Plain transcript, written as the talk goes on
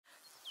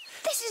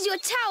is your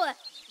tower.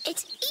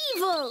 It's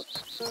evil.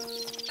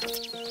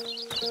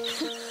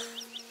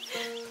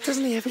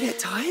 Doesn't he ever get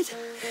tired?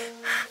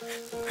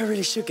 I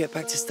really should get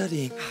back to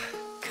studying.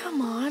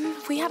 Come on,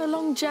 we had a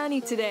long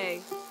journey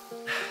today.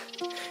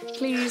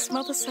 Please,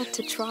 Mother said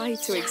to try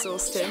to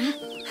exhaust him.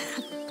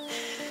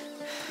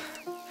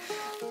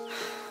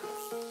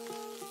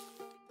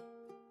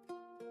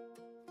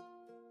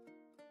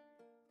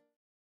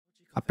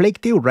 A Plague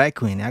Tale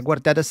Requiem é a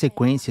aguardada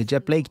sequência de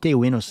A Plague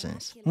Tale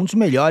Innocence, um dos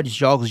melhores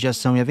jogos de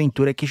ação e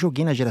aventura que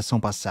joguei na geração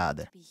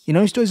passada. E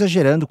não estou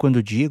exagerando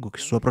quando digo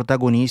que sua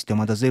protagonista é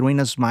uma das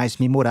heroínas mais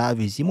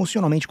memoráveis e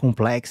emocionalmente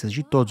complexas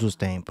de todos os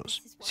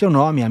tempos. Seu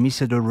nome é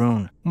Amicia De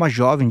Rune, uma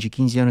jovem de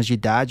 15 anos de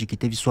idade que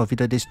teve sua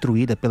vida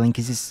destruída pela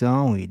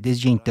Inquisição e,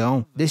 desde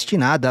então,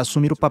 destinada a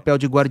assumir o papel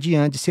de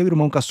guardiã de seu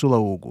irmão caçula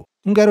Hugo,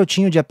 um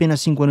garotinho de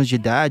apenas 5 anos de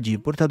idade e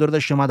portador da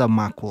chamada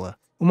Mácula.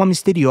 Uma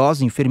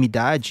misteriosa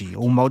enfermidade,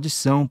 ou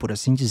maldição, por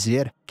assim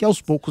dizer, que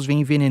aos poucos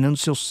vem envenenando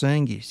seu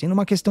sangue, sendo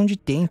uma questão de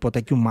tempo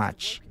até que o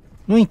mate.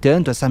 No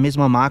entanto, essa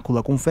mesma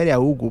Mácula confere a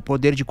Hugo o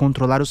poder de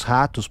controlar os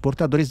ratos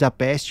portadores da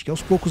peste que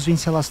aos poucos vem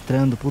se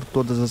alastrando por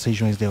todas as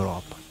regiões da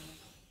Europa.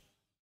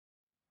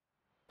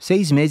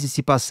 6 meses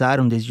se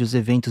passaram desde os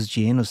eventos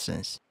de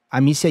Innocence.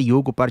 Amicia e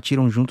Hugo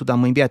partiram junto da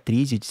mãe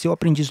Beatriz e de seu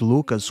aprendiz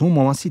Lucas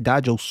rumo a uma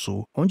cidade ao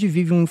sul, onde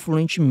vive um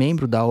influente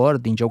membro da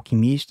ordem de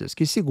alquimistas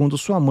que, segundo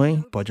sua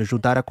mãe, pode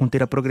ajudar a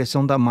conter a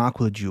progressão da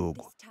mácula de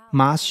Hugo.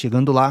 Mas,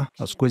 chegando lá,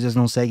 as coisas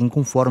não seguem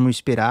conforme o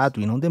esperado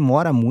e não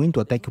demora muito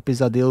até que o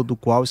pesadelo do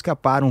qual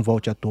escaparam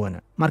volte à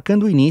tona,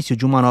 marcando o início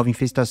de uma nova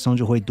infestação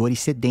de roedores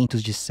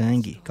sedentos de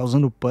sangue,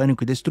 causando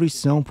pânico e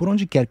destruição por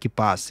onde quer que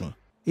passem.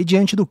 E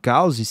diante do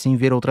caos e sem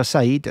ver outra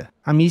saída,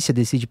 Amicia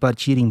decide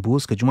partir em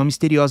busca de uma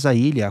misteriosa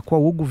ilha a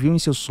qual Hugo viu em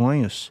seus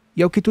sonhos,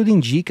 e ao que tudo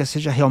indica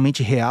seja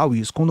realmente real e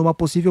esconda uma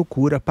possível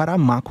cura para a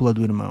mácula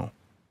do irmão.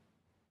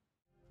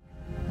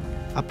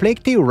 A Plague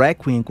Tale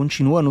Requiem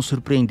continua a nos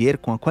surpreender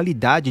com a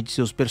qualidade de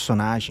seus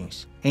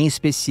personagens, em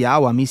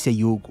especial Amicia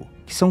e Hugo,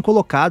 que são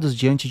colocados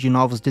diante de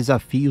novos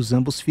desafios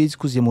ambos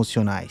físicos e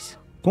emocionais,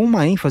 com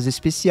uma ênfase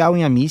especial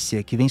em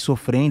Amicia, que vem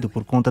sofrendo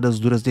por conta das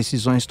duras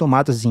decisões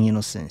tomadas em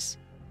Innocence.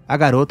 A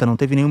garota não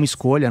teve nenhuma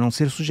escolha a não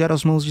ser sujar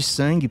as mãos de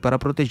sangue para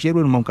proteger o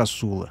irmão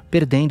caçula,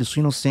 perdendo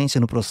sua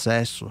inocência no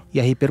processo, e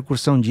a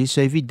repercussão disso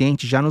é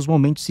evidente já nos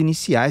momentos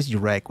iniciais de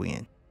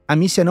Requiem.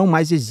 Amicia não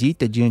mais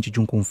hesita diante de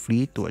um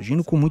conflito,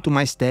 agindo com muito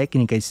mais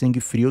técnica e sangue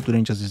frio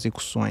durante as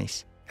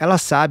execuções. Ela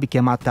sabe que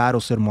é matar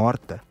ou ser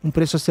morta, um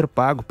preço a ser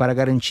pago para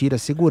garantir a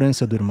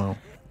segurança do irmão.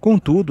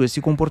 Contudo, esse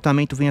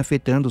comportamento vem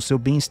afetando o seu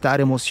bem-estar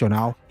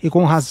emocional, e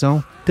com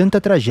razão, tanta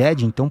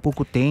tragédia em tão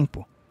pouco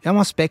tempo. É um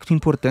aspecto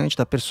importante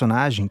da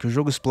personagem que o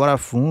jogo explora a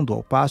fundo,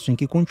 ao passo em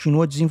que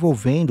continua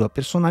desenvolvendo a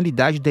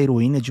personalidade da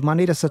heroína de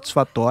maneira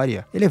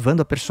satisfatória, elevando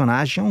a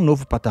personagem a um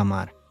novo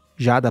patamar.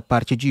 Já da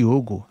parte de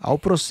Hugo, há o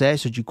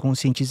processo de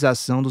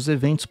conscientização dos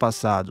eventos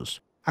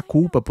passados, a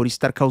culpa por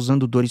estar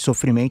causando dor e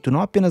sofrimento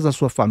não apenas à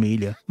sua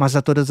família, mas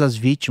a todas as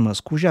vítimas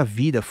cuja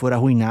vida for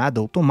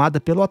arruinada ou tomada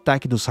pelo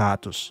ataque dos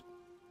ratos.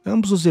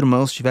 Ambos os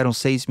irmãos tiveram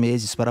 6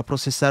 meses para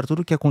processar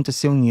tudo o que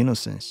aconteceu em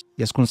Innocence,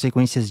 e as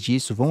consequências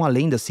disso vão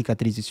além das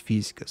cicatrizes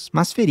físicas,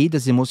 mas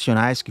feridas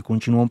emocionais que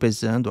continuam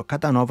pesando a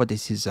cada nova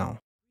decisão.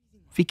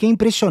 Fiquei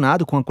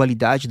impressionado com a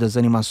qualidade das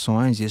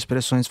animações e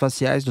expressões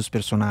faciais dos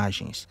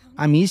personagens.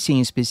 Amicia,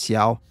 em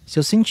especial,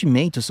 seus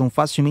sentimentos são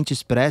facilmente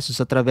expressos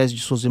através de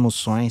suas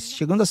emoções,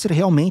 chegando a ser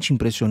realmente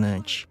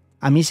impressionante.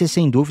 Amicia é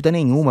sem dúvida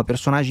nenhuma a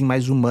personagem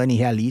mais humana e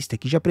realista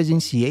que já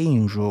presenciei em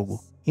um jogo.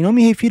 E não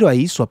me refiro a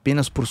isso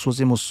apenas por suas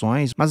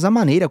emoções, mas a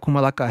maneira como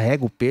ela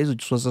carrega o peso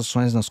de suas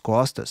ações nas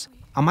costas.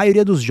 A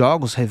maioria dos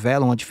jogos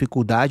revelam a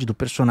dificuldade do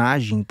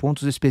personagem em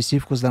pontos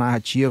específicos da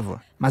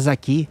narrativa, mas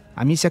aqui,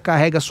 Amicia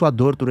carrega sua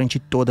dor durante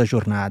toda a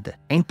jornada.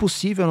 É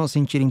impossível não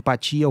sentir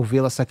empatia ao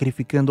vê-la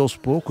sacrificando aos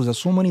poucos a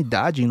sua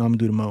humanidade em nome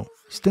do irmão,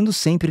 estando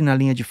sempre na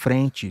linha de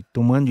frente,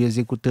 tomando e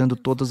executando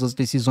todas as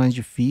decisões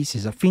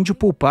difíceis a fim de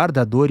poupar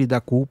da dor e da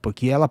culpa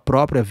que ela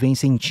própria vem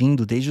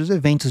sentindo desde os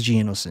eventos de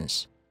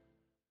Innocence.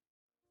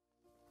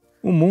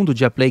 O mundo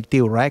de A Plague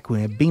Tale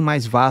Requiem é bem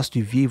mais vasto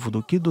e vivo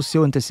do que o do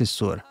seu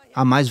antecessor.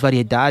 Há mais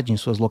variedade em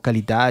suas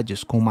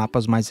localidades, com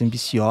mapas mais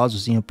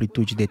ambiciosos em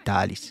amplitude e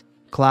detalhes.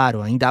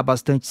 Claro, ainda há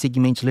bastante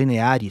segmentos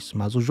lineares,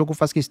 mas o jogo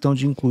faz questão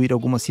de incluir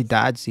algumas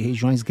cidades e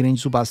regiões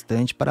grandes o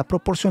bastante para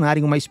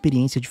proporcionarem uma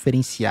experiência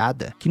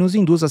diferenciada que nos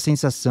induz a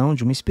sensação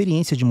de uma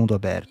experiência de mundo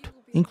aberto.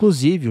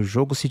 Inclusive, o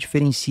jogo se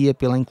diferencia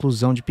pela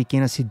inclusão de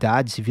pequenas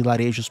cidades e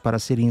vilarejos para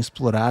serem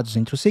explorados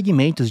entre os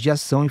segmentos de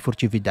ação e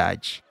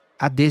furtividade.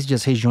 Há desde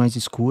as regiões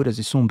escuras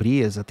e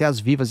sombrias até as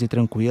vivas e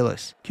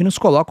tranquilas, que nos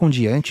colocam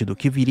diante do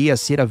que viria a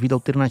ser a vida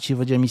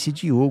alternativa de Amicia e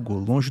de Hugo,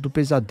 longe do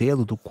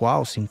pesadelo do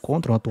qual se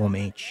encontram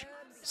atualmente.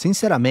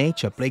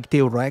 Sinceramente, A Plague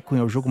Tale Requiem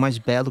é o jogo mais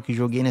belo que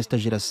joguei nesta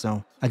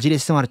geração. A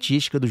direção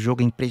artística do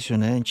jogo é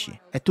impressionante.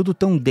 É tudo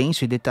tão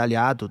denso e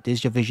detalhado,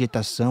 desde a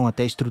vegetação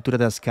até a estrutura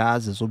das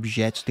casas,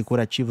 objetos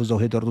decorativos ao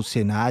redor do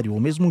cenário,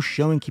 ou mesmo o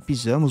chão em que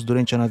pisamos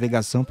durante a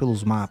navegação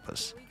pelos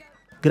mapas.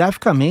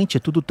 Graficamente é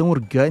tudo tão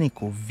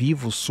orgânico,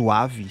 vivo,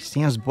 suave,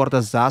 sem as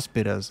bordas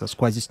ásperas, as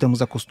quais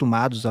estamos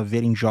acostumados a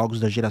ver em jogos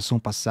da geração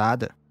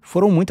passada.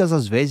 Foram muitas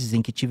as vezes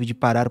em que tive de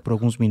parar por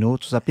alguns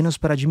minutos apenas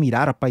para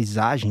admirar a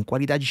paisagem e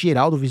qualidade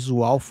geral do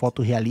visual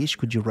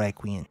fotorrealístico de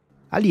Requiem.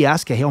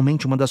 Aliás, que é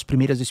realmente uma das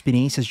primeiras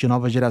experiências de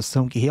nova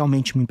geração que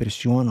realmente me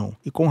impressionam,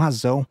 e com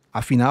razão,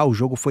 afinal o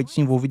jogo foi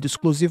desenvolvido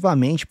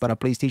exclusivamente para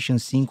PlayStation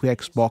 5 e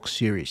Xbox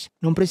Series,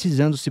 não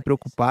precisando se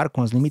preocupar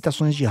com as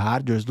limitações de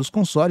hardware dos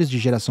consoles de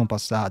geração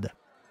passada.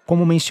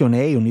 Como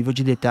mencionei, o nível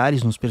de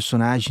detalhes nos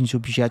personagens e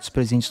objetos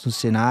presentes no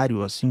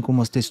cenário, assim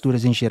como as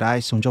texturas em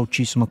gerais, são de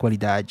altíssima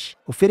qualidade,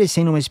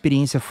 oferecendo uma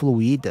experiência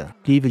fluida,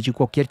 livre de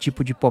qualquer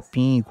tipo de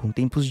pop-in, com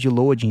tempos de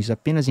loadings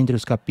apenas entre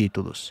os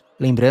capítulos.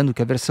 Lembrando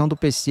que a versão do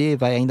PC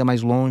vai ainda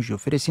mais longe,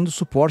 oferecendo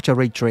suporte a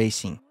Ray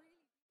Tracing.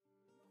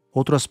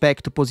 Outro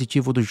aspecto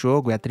positivo do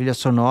jogo é a trilha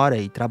sonora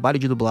e trabalho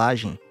de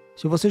dublagem.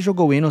 Se você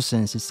jogou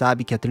Innocence,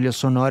 sabe que a trilha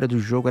sonora do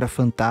jogo era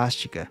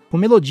fantástica, com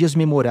melodias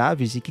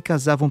memoráveis e que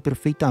casavam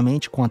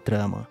perfeitamente com a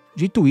trama.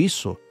 Dito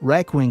isso,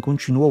 Requiem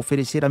continua a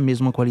oferecer a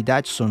mesma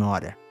qualidade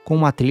sonora, com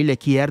uma trilha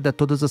que herda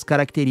todas as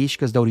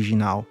características da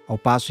original, ao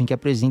passo em que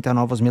apresenta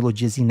novas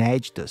melodias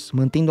inéditas,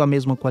 mantendo a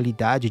mesma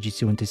qualidade de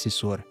seu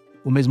antecessor.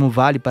 O mesmo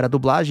vale para a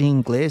dublagem em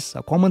inglês,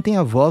 a qual mantém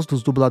a voz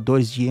dos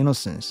dubladores de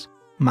Innocence.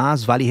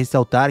 Mas vale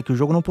ressaltar que o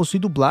jogo não possui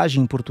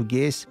dublagem em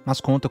português, mas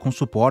conta com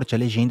suporte a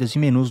legendas e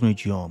menus no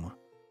idioma.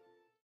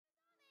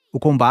 O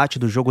combate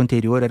do jogo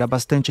anterior era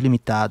bastante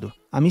limitado.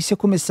 A Amicia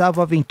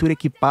começava a aventura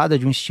equipada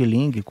de um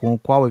estilingue, com o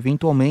qual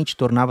eventualmente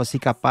tornava-se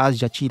capaz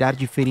de atirar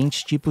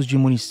diferentes tipos de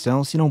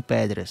munição, se não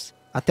pedras.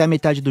 Até a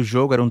metade do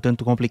jogo era um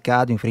tanto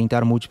complicado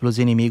enfrentar múltiplos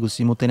inimigos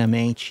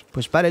simultaneamente,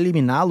 pois para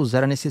eliminá-los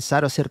era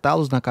necessário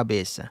acertá-los na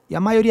cabeça, e a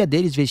maioria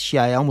deles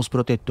vestia elmos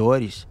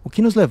protetores, o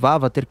que nos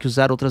levava a ter que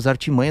usar outras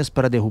artimanhas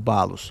para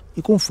derrubá-los.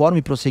 E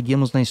conforme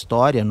prosseguíamos na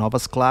história,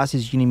 novas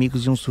classes de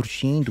inimigos iam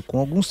surgindo, com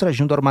alguns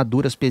trajando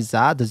armaduras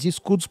pesadas e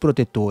escudos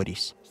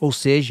protetores. Ou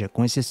seja,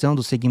 com exceção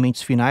dos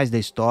segmentos finais da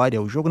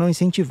história, o jogo não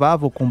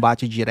incentivava o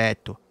combate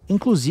direto.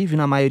 Inclusive,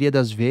 na maioria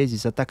das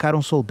vezes, atacar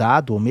um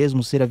soldado ou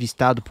mesmo ser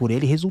avistado por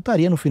ele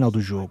resultaria no final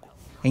do jogo.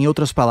 Em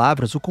outras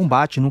palavras, o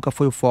combate nunca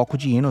foi o foco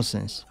de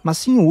Innocence, mas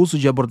sim o uso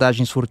de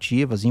abordagens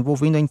furtivas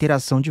envolvendo a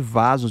interação de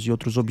vasos e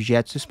outros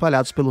objetos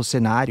espalhados pelo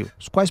cenário,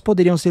 os quais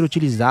poderiam ser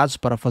utilizados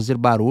para fazer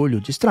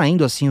barulho,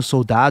 distraindo assim os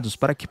soldados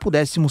para que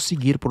pudéssemos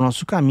seguir por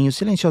nosso caminho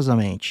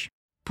silenciosamente.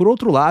 Por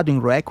outro lado, em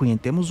Requiem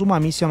temos uma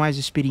Amicia mais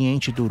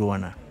experiente e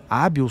durona,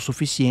 hábil o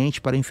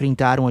suficiente para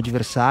enfrentar um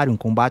adversário em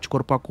combate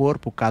corpo a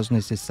corpo, caso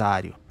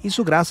necessário.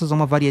 Isso graças a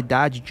uma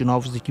variedade de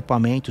novos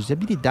equipamentos e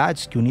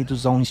habilidades que,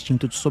 unidos a um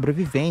instinto de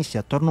sobrevivência,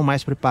 a tornam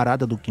mais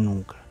preparada do que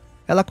nunca.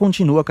 Ela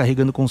continua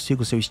carregando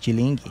consigo seu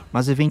estilingue,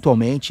 mas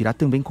eventualmente irá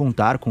também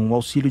contar com o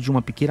auxílio de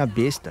uma pequena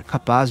besta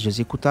capaz de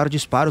executar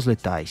disparos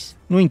letais.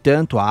 No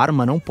entanto, a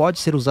arma não pode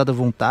ser usada à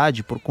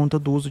vontade por conta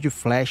do uso de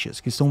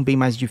flechas, que são bem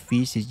mais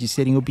difíceis de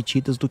serem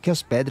obtidas do que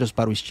as pedras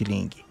para o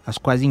estilingue, as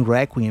quais em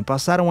Requiem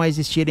passaram a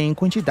existirem em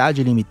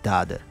quantidade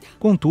limitada.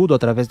 Contudo,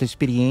 através da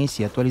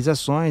experiência e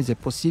atualizações, é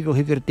possível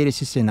reverter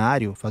esse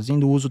cenário,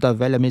 fazendo uso da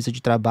velha mesa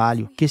de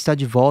trabalho, que está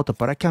de volta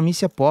para que a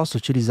Amicia possa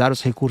utilizar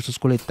os recursos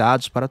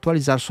coletados para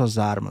atualizar suas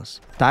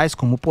armas, tais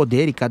como o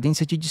poder e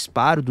cadência de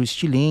disparo do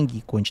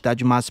estilingue,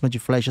 quantidade máxima de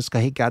flechas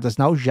carregadas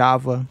na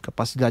aljava,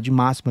 capacidade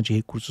máxima de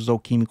recursos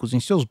alquímicos em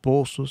seus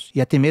bolsos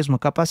e até mesmo a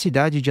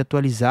capacidade de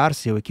atualizar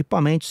seu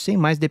equipamento sem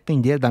mais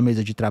depender da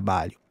mesa de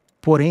trabalho.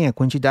 Porém, a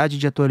quantidade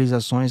de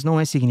atualizações não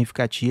é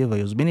significativa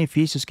e os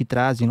benefícios que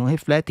trazem não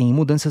refletem em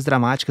mudanças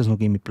dramáticas no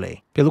gameplay.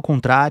 Pelo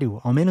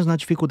contrário, ao menos na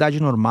dificuldade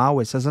normal,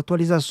 essas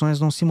atualizações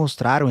não se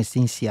mostraram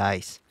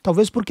essenciais.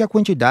 Talvez porque a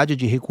quantidade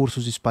de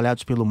recursos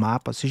espalhados pelo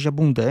mapa seja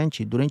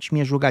abundante e durante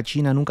minha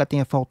jogatina nunca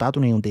tenha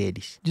faltado nenhum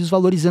deles,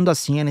 desvalorizando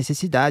assim a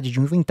necessidade de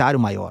um inventário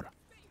maior.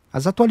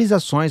 As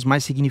atualizações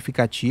mais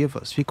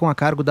significativas ficam a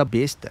cargo da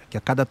besta, que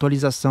a cada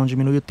atualização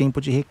diminui o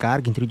tempo de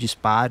recarga entre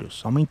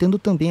disparos, aumentando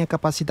também a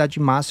capacidade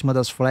máxima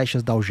das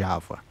flechas da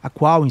aljava, a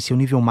qual, em seu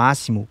nível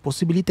máximo,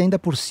 possibilita ainda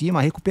por cima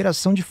a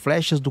recuperação de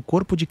flechas do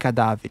corpo de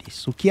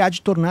cadáveres, o que há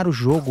de tornar o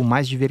jogo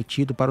mais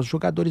divertido para os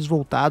jogadores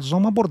voltados a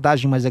uma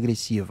abordagem mais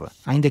agressiva,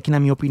 ainda que, na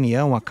minha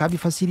opinião, acabe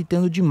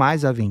facilitando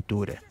demais a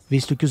aventura,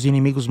 visto que os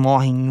inimigos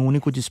morrem em um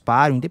único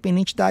disparo,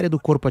 independente da área do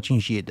corpo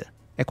atingida.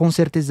 É com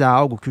certeza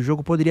algo que o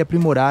jogo poderia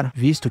aprimorar,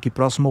 visto que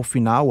próximo ao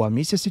final, a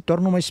Amicia se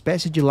torna uma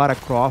espécie de Lara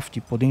Croft,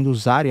 podendo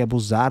usar e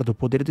abusar do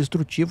poder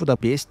destrutivo da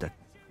besta.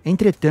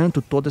 Entretanto,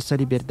 toda essa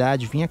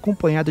liberdade vinha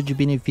acompanhada de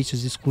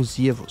benefícios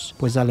exclusivos,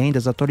 pois além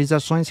das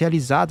atualizações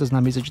realizadas na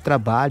mesa de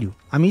trabalho,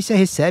 a Amicia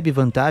recebe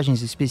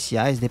vantagens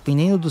especiais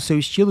dependendo do seu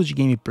estilo de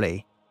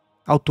gameplay.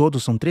 Ao todo,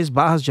 são 3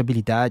 barras de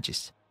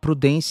habilidades: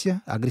 prudência,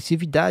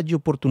 agressividade e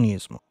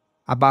oportunismo.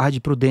 A barra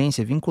de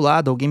prudência é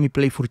vinculada ao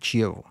gameplay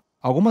furtivo.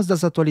 Algumas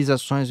das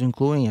atualizações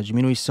incluem a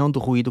diminuição do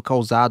ruído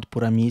causado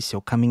por Amicia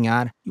ao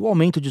caminhar e o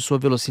aumento de sua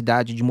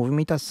velocidade de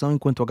movimentação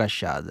enquanto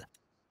agachada.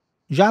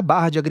 Já a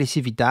barra de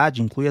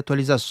agressividade inclui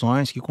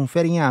atualizações que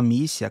conferem à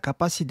Amicia a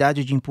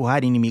capacidade de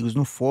empurrar inimigos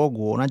no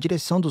fogo ou na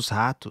direção dos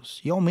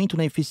ratos e aumento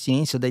na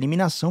eficiência da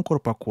eliminação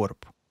corpo a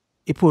corpo.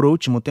 E por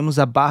último, temos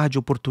a barra de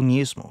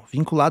oportunismo,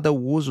 vinculada ao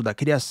uso da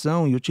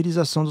criação e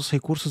utilização dos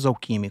recursos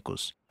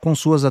alquímicos, com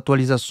suas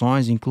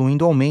atualizações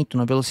incluindo aumento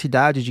na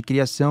velocidade de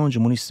criação de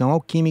munição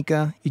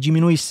alquímica e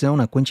diminuição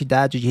na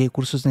quantidade de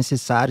recursos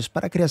necessários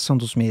para a criação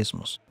dos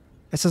mesmos.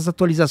 Essas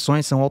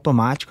atualizações são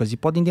automáticas e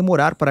podem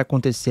demorar para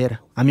acontecer,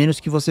 a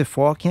menos que você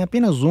foque em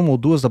apenas uma ou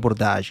duas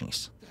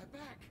abordagens.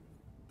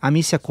 A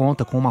Amicia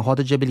conta com uma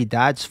roda de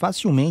habilidades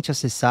facilmente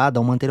acessada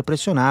ao manter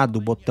pressionado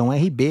o botão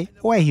RB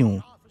ou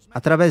R1.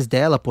 Através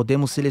dela,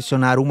 podemos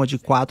selecionar uma de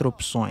 4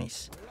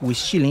 opções: o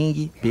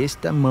estilingue,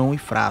 besta, mão e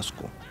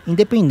frasco.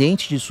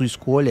 Independente de sua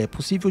escolha, é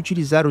possível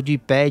utilizar o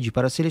D-pad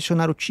para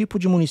selecionar o tipo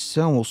de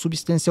munição ou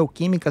substância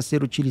alquímica a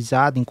ser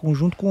utilizada em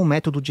conjunto com o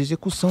método de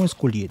execução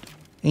escolhido.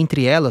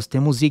 Entre elas,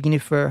 temos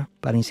Ignifer,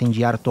 para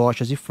incendiar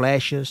tochas e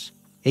flechas,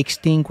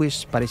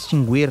 Extinguish, para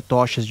extinguir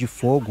tochas de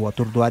fogo ou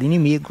atordoar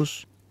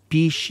inimigos,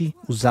 Piche,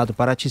 usado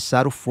para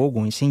atiçar o fogo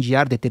ou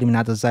incendiar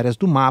determinadas áreas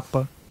do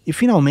mapa, e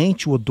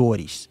finalmente o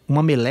Odores,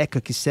 uma meleca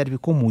que serve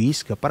como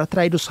isca para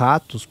atrair os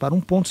ratos para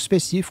um ponto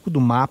específico do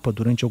mapa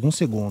durante alguns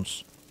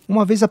segundos.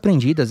 Uma vez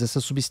aprendidas,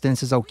 essas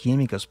substâncias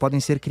alquímicas podem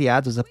ser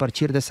criadas a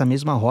partir dessa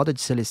mesma roda de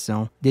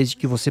seleção, desde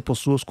que você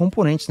possua os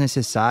componentes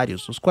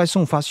necessários, os quais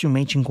são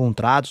facilmente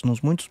encontrados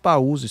nos muitos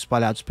baús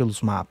espalhados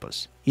pelos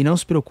mapas. E não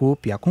se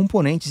preocupe, há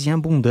componentes em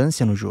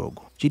abundância no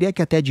jogo, diria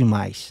que até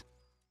demais.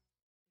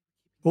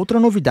 Outra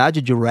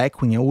novidade de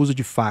Requiem é o uso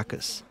de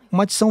facas.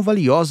 Uma adição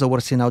valiosa ao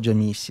arsenal de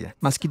Amicia,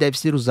 mas que deve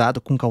ser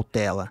usado com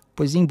cautela,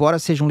 pois embora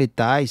sejam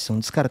letais, são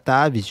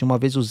descartáveis e uma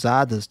vez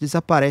usadas,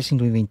 desaparecem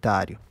do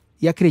inventário.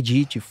 E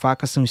acredite,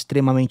 facas são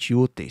extremamente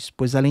úteis,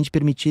 pois além de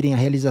permitirem a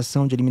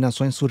realização de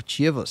eliminações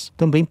furtivas,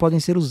 também podem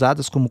ser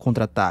usadas como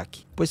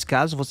contra-ataque, pois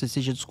caso você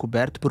seja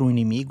descoberto por um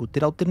inimigo,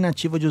 terá a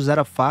alternativa de usar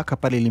a faca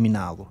para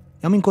eliminá-lo.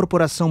 É uma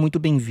incorporação muito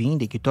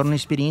bem-vinda e que torna a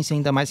experiência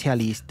ainda mais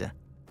realista.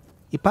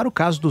 E para o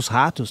caso dos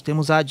ratos,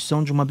 temos a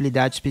adição de uma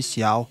habilidade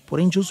especial,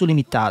 porém de uso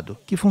limitado,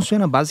 que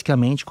funciona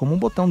basicamente como um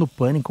botão do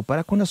pânico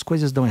para quando as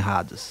coisas dão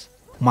erradas.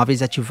 Uma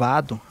vez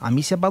ativado, a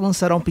Amicia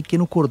balançará um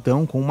pequeno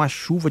cordão com uma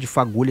chuva de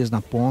fagulhas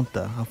na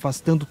ponta,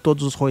 afastando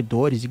todos os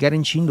roedores e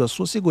garantindo a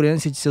sua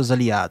segurança e de seus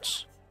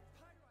aliados.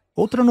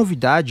 Outra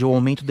novidade é o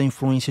aumento da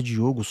influência de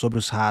Hugo sobre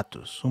os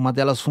ratos. Uma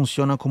delas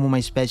funciona como uma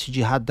espécie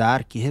de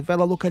radar que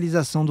revela a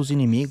localização dos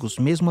inimigos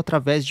mesmo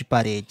através de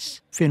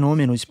paredes.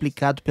 Fenômeno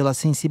explicado pela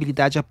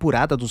sensibilidade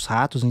apurada dos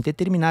ratos em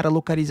determinar a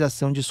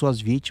localização de suas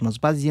vítimas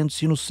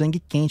baseando-se no sangue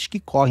quente que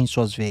corre em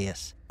suas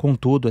veias.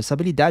 Contudo, essa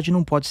habilidade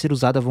não pode ser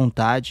usada à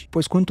vontade,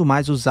 pois quanto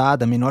mais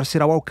usada, menor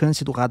será o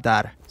alcance do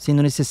radar,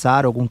 sendo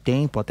necessário algum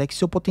tempo até que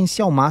seu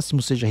potencial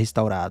máximo seja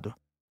restaurado.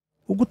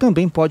 Hugo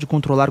também pode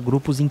controlar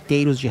grupos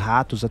inteiros de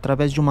ratos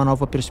através de uma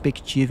nova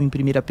perspectiva em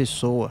primeira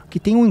pessoa, que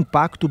tem um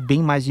impacto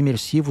bem mais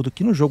imersivo do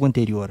que no jogo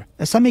anterior.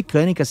 Essa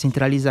mecânica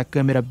centraliza a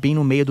câmera bem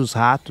no meio dos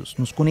ratos,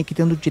 nos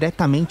conectando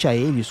diretamente a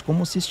eles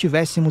como se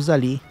estivéssemos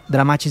ali,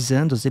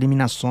 dramatizando as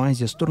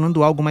eliminações e as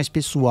tornando algo mais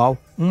pessoal,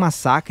 um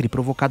massacre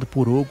provocado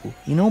por Hugo,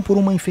 e não por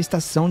uma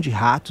infestação de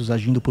ratos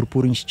agindo por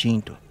puro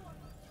instinto.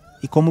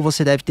 E como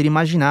você deve ter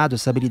imaginado,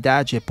 essa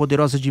habilidade é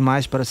poderosa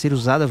demais para ser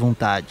usada à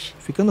vontade,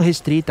 ficando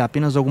restrita a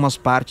apenas algumas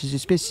partes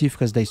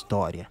específicas da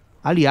história.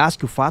 Aliás,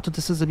 que o fato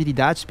dessas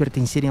habilidades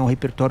pertencerem ao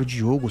repertório de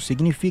jogo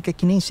significa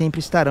que nem sempre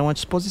estarão à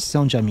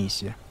disposição de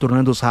Amicia,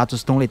 tornando os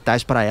ratos tão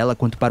letais para ela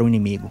quanto para o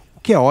inimigo, o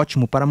que é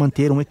ótimo para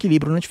manter um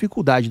equilíbrio na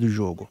dificuldade do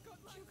jogo.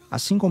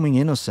 Assim como em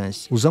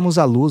Innocence, usamos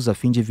a luz a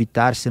fim de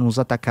evitar sermos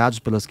atacados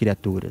pelas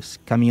criaturas,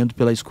 caminhando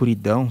pela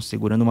escuridão,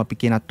 segurando uma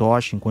pequena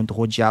tocha enquanto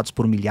rodeados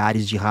por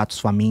milhares de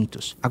ratos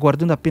famintos,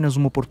 aguardando apenas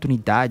uma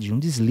oportunidade, um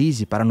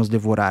deslize para nos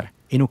devorar.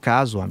 E no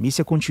caso, a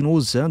Amicia continua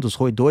usando os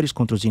roedores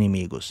contra os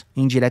inimigos,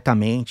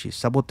 indiretamente,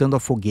 sabotando a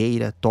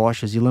fogueira,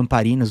 tochas e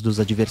lamparinas dos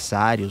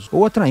adversários,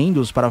 ou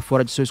atraindo-os para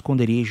fora de seu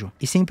esconderijo,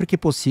 e sempre que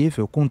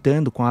possível,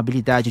 contando com a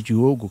habilidade de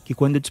Hugo, que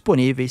quando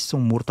disponíveis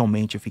são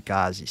mortalmente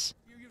eficazes.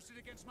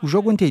 O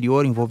jogo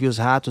anterior envolvia os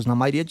ratos na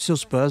maioria de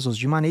seus puzzles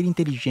de maneira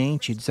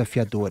inteligente e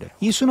desafiadora.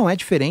 E isso não é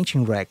diferente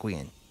em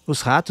Requiem.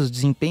 Os ratos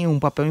desempenham um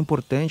papel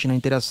importante na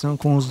interação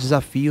com os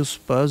desafios,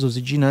 puzzles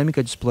e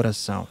dinâmica de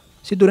exploração.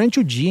 Se durante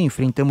o dia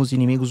enfrentamos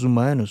inimigos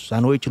humanos,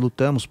 à noite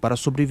lutamos para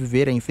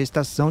sobreviver à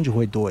infestação de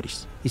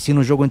roedores. E se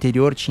no jogo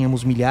anterior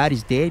tínhamos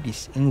milhares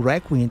deles, em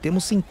Requiem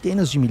temos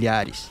centenas de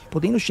milhares,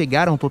 podendo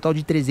chegar a um total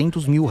de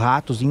 300 mil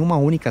ratos em uma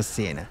única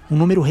cena. Um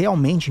número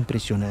realmente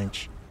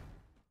impressionante.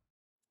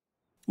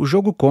 O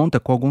jogo conta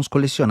com alguns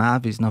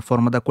colecionáveis na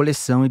forma da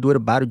coleção e do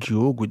herbário de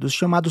Hugo e dos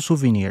chamados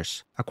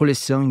souvenirs. A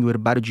coleção e o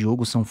herbário de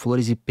Hugo são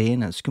flores e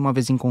penas que, uma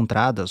vez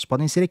encontradas,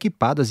 podem ser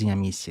equipadas em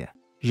Amicia.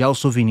 Já os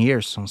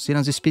souvenirs são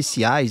cenas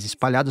especiais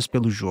espalhadas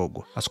pelo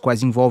jogo, as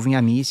quais envolvem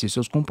Amicia e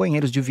seus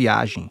companheiros de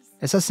viagem.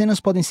 Essas cenas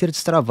podem ser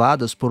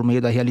destravadas por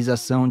meio da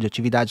realização de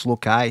atividades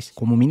locais,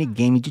 como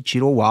minigame de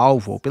tiro ao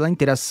alvo, ou pela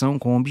interação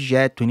com o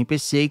objeto,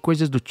 NPC e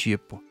coisas do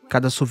tipo.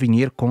 Cada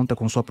souvenir conta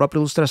com sua própria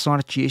ilustração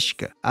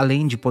artística,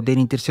 além de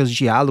poderem ter seus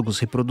diálogos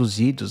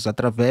reproduzidos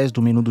através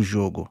do menu do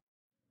jogo.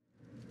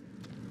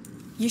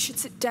 You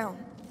should sit down.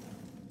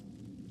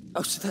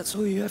 Oh, so that's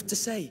all you have to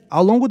say?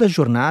 Ao longo da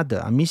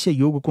jornada, Amicia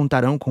e Hugo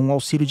contarão com o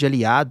auxílio de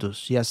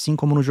aliados, e assim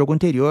como no jogo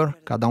anterior,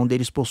 cada um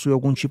deles possui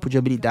algum tipo de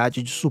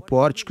habilidade de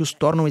suporte que os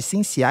tornam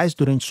essenciais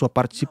durante sua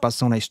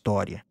participação na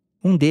história.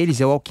 Um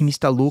deles é o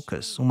alquimista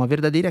Lucas, uma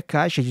verdadeira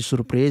caixa de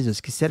surpresas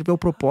que serve ao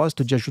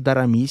propósito de ajudar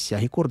a Amicia a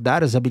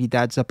recordar as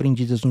habilidades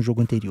aprendidas no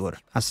jogo anterior,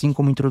 assim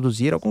como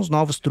introduzir alguns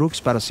novos truques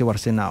para seu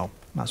arsenal.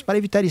 Mas para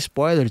evitar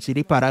spoilers,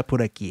 irei parar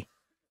por aqui.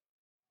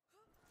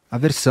 A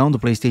versão do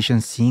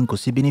PlayStation 5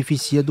 se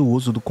beneficia do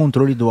uso do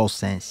controle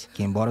DualSense,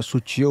 que, embora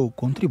sutil,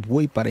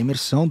 contribui para a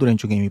imersão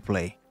durante o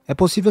gameplay. É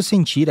possível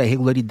sentir a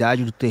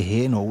irregularidade do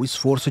terreno ou o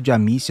esforço de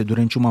Amicia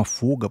durante uma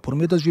fuga por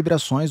meio das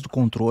vibrações do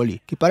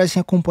controle, que parecem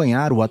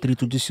acompanhar o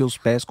atrito de seus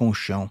pés com o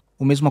chão.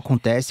 O mesmo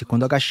acontece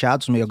quando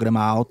agachados meio a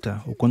grama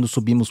alta, ou quando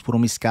subimos por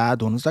uma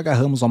escada ou nos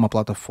agarramos a uma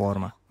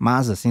plataforma.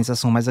 Mas a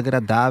sensação mais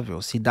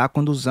agradável se dá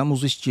quando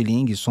usamos o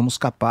estilingue e somos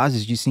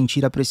capazes de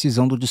sentir a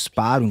precisão do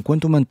disparo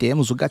enquanto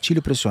mantemos o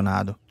gatilho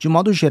pressionado. De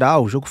modo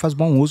geral, o jogo faz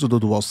bom uso do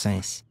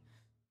DualSense.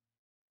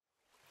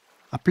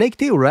 A Plague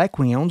Tale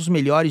Requiem é um dos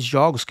melhores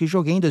jogos que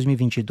joguei em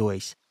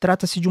 2022.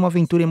 Trata-se de uma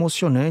aventura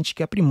emocionante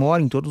que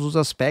aprimora em todos os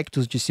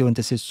aspectos de seu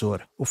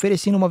antecessor,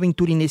 oferecendo uma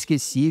aventura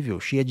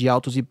inesquecível, cheia de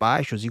altos e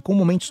baixos e com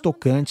momentos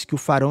tocantes que o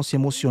farão se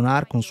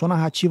emocionar com sua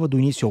narrativa do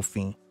início ao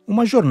fim.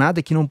 Uma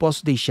jornada que não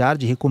posso deixar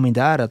de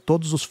recomendar a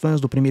todos os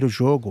fãs do primeiro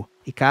jogo,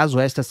 e caso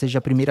esta seja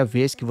a primeira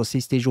vez que você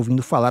esteja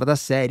ouvindo falar da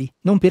série,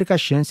 não perca a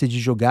chance de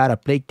jogar a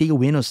Plague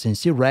Tale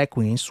Innocence e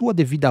Requiem em sua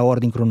devida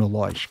ordem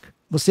cronológica.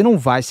 Você não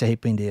vai se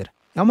arrepender.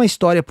 É uma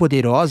história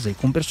poderosa e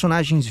com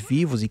personagens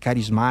vivos e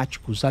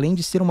carismáticos, além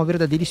de ser uma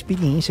verdadeira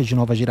experiência de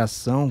nova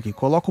geração que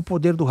coloca o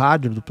poder do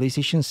hardware do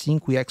PlayStation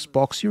 5 e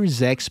Xbox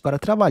Series X para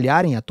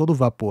trabalharem a todo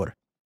vapor.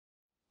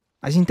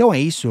 Mas então é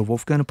isso, eu vou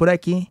ficando por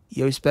aqui, e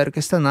eu espero que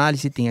esta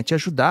análise tenha te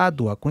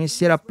ajudado a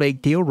conhecer a Plague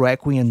Tale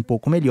Requiem um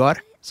pouco melhor.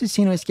 Se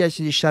sim, não esquece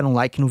de deixar um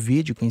like no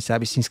vídeo, quem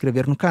sabe se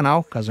inscrever no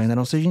canal, caso ainda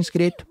não seja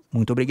inscrito.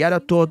 Muito obrigado a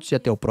todos e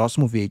até o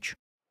próximo vídeo.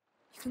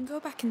 You can go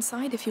back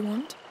inside if you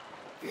want.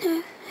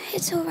 No,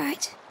 it's all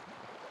right.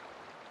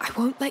 I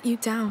won't let you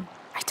down.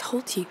 I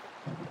told you.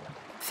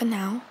 For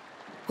now,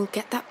 we'll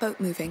get that boat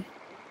moving.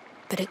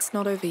 But it's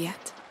not over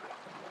yet.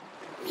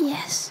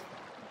 Yes,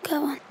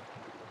 go on.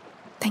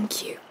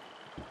 Thank you.